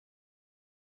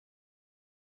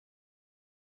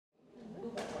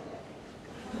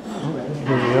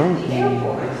here we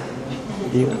are,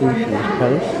 the Diocletian's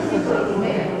Palace.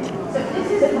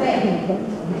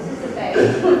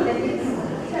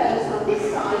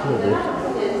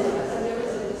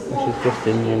 This is just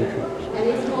in the entrance. And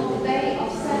it's called the Bay of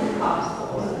St.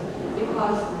 Castles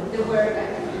because there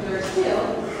were still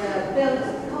built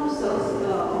castles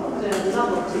of the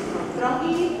nobility from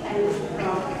Croatia and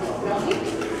from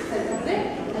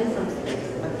and from Spain.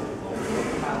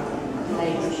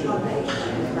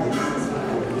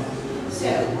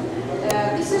 So,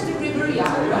 this is the River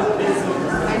Yarra,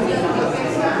 and the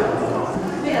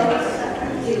built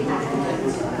in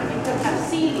Athens. You could have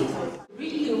seen it.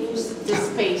 Reused the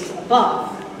space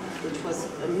above, which was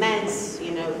immense, a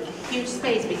huge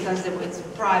space because there was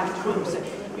private rooms. So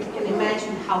you can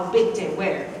imagine how big they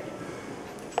were.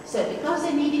 So because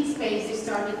they needed space, they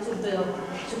started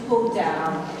to pull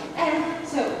down, and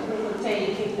so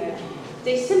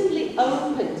they simply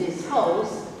opened these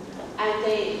holes, and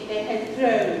they had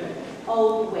thrown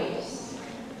all the waste,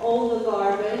 all the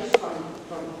garbage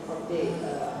from the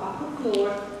upper floor.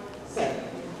 So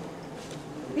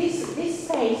this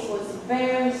space was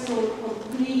very soon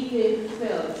completely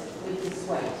filled with this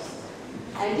waste.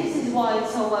 And this is why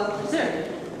it's so well preserved,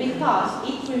 because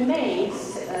it remains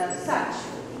such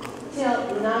till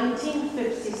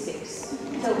 1956,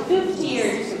 so 50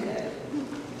 years ago.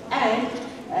 And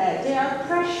they are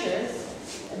precious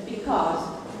because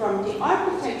from the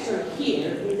architecture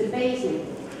here in the basement,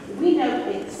 we know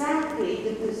exactly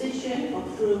the position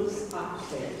of rooms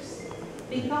upstairs.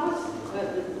 Because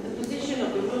the position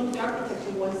of the room, the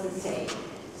architecture was the same.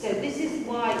 So this is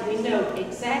why we know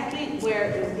exactly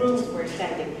where the rooms were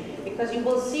standing. Because you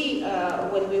will see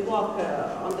when we walk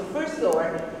on the first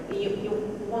floor, you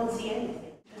won't see anything.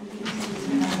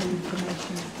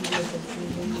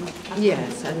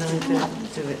 Yes, and I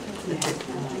do it a bit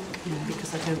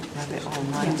because I don't have it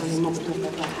on. I tend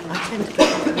to go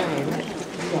away and let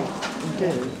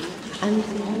do. And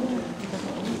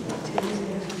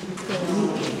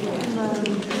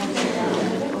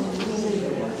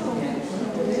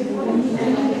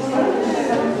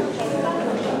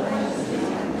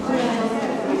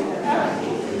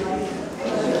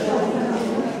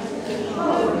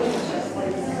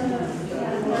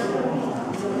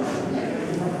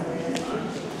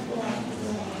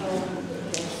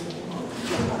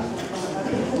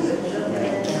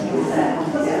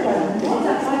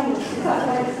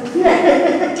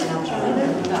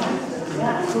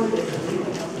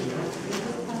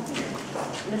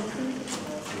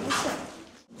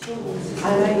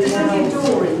There's only a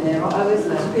door in there. I was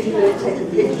really going to take a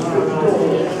picture of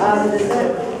the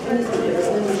door.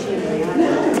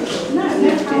 No,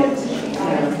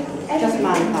 just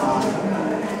manpower.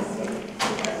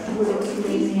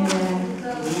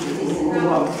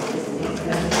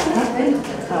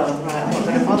 Oh, right, I'm not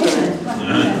going to bother it.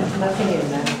 Nothing in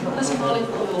there. There's an olive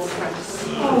oil press.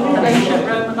 An ancient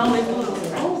Roman olive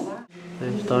oil.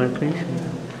 There's Diocletian.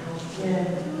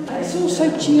 it's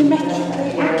also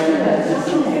geometrically accurate,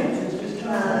 isn't it?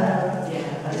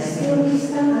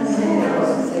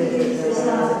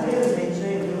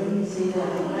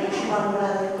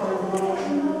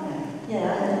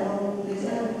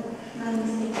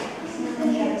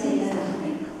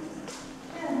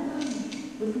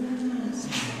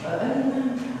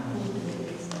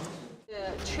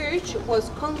 The church was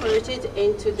converted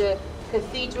into the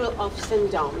Cathedral of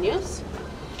St. Dalmatia.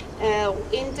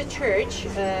 In the church,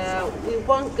 we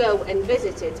won't go and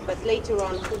visit it, but later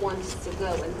on, who wants to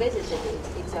go and visit it,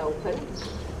 it's open.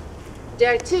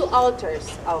 There are two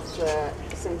altars of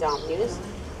St. Dalmatia.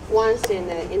 One's in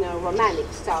a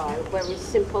Romantic style, very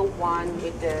simple one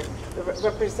with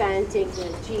representing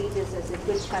Jesus as a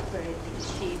good shepherd with the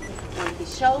sheep on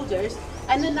his shoulders,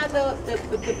 and another the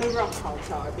Baroque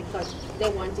altar, because they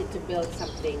wanted to build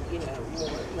something, more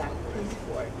like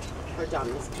for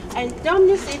Dominus. And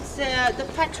Dominus is the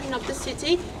patron of the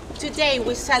city. Today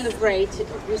we celebrate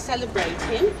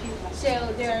him.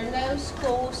 So there are no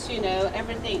schools,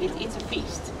 everything. It's a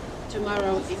feast.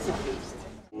 Tomorrow it's a feast.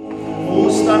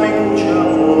 Amen.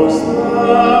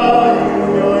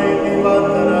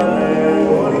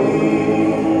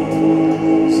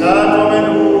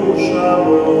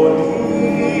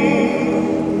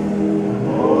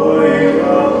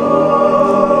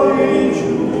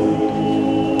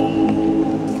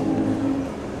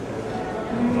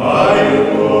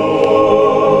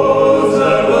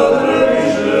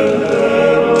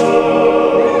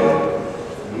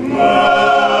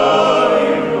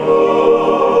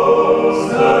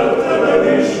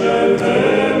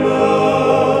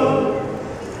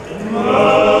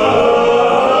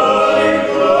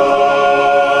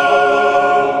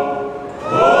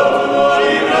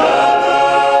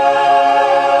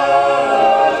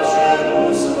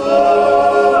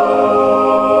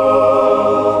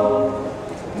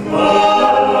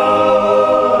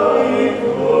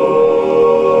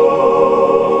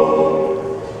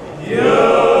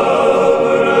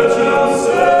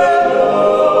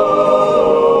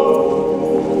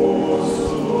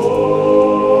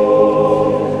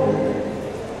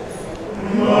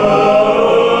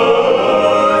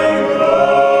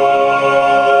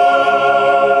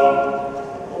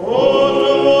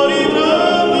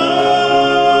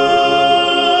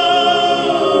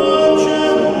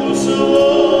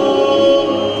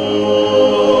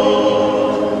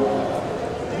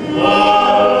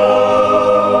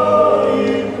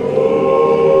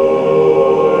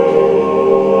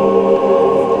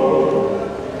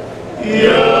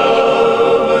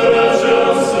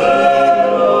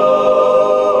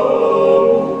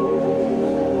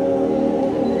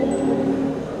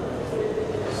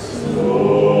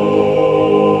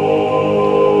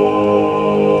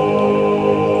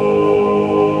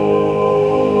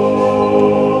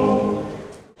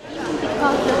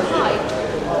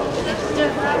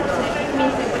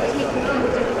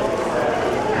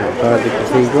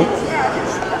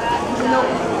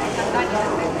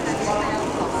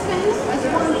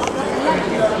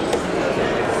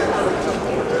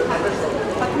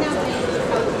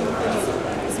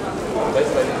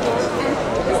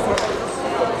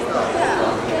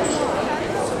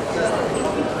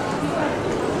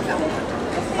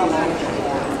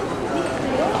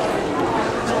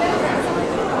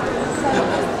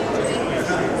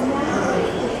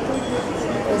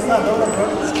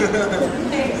 The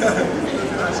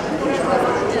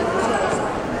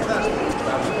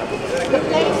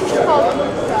place is called.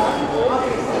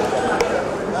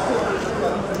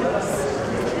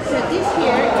 So this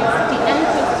here is the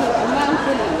entrance to Mount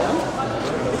William.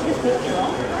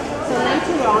 So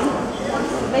later on,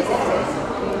 once visitors,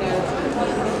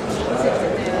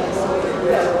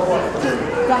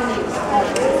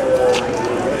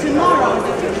 tomorrow,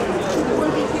 it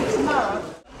will be here tomorrow.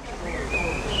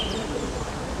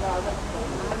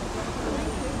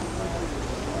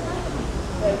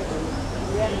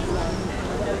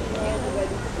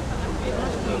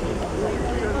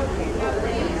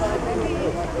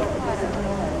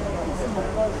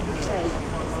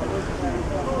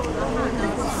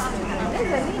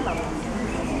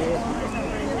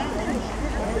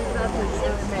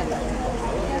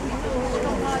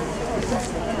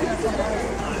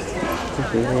 This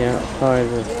is the outside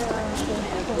of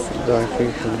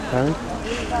Diocletian Palace.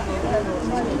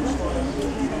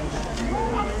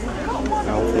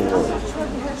 Outer wall.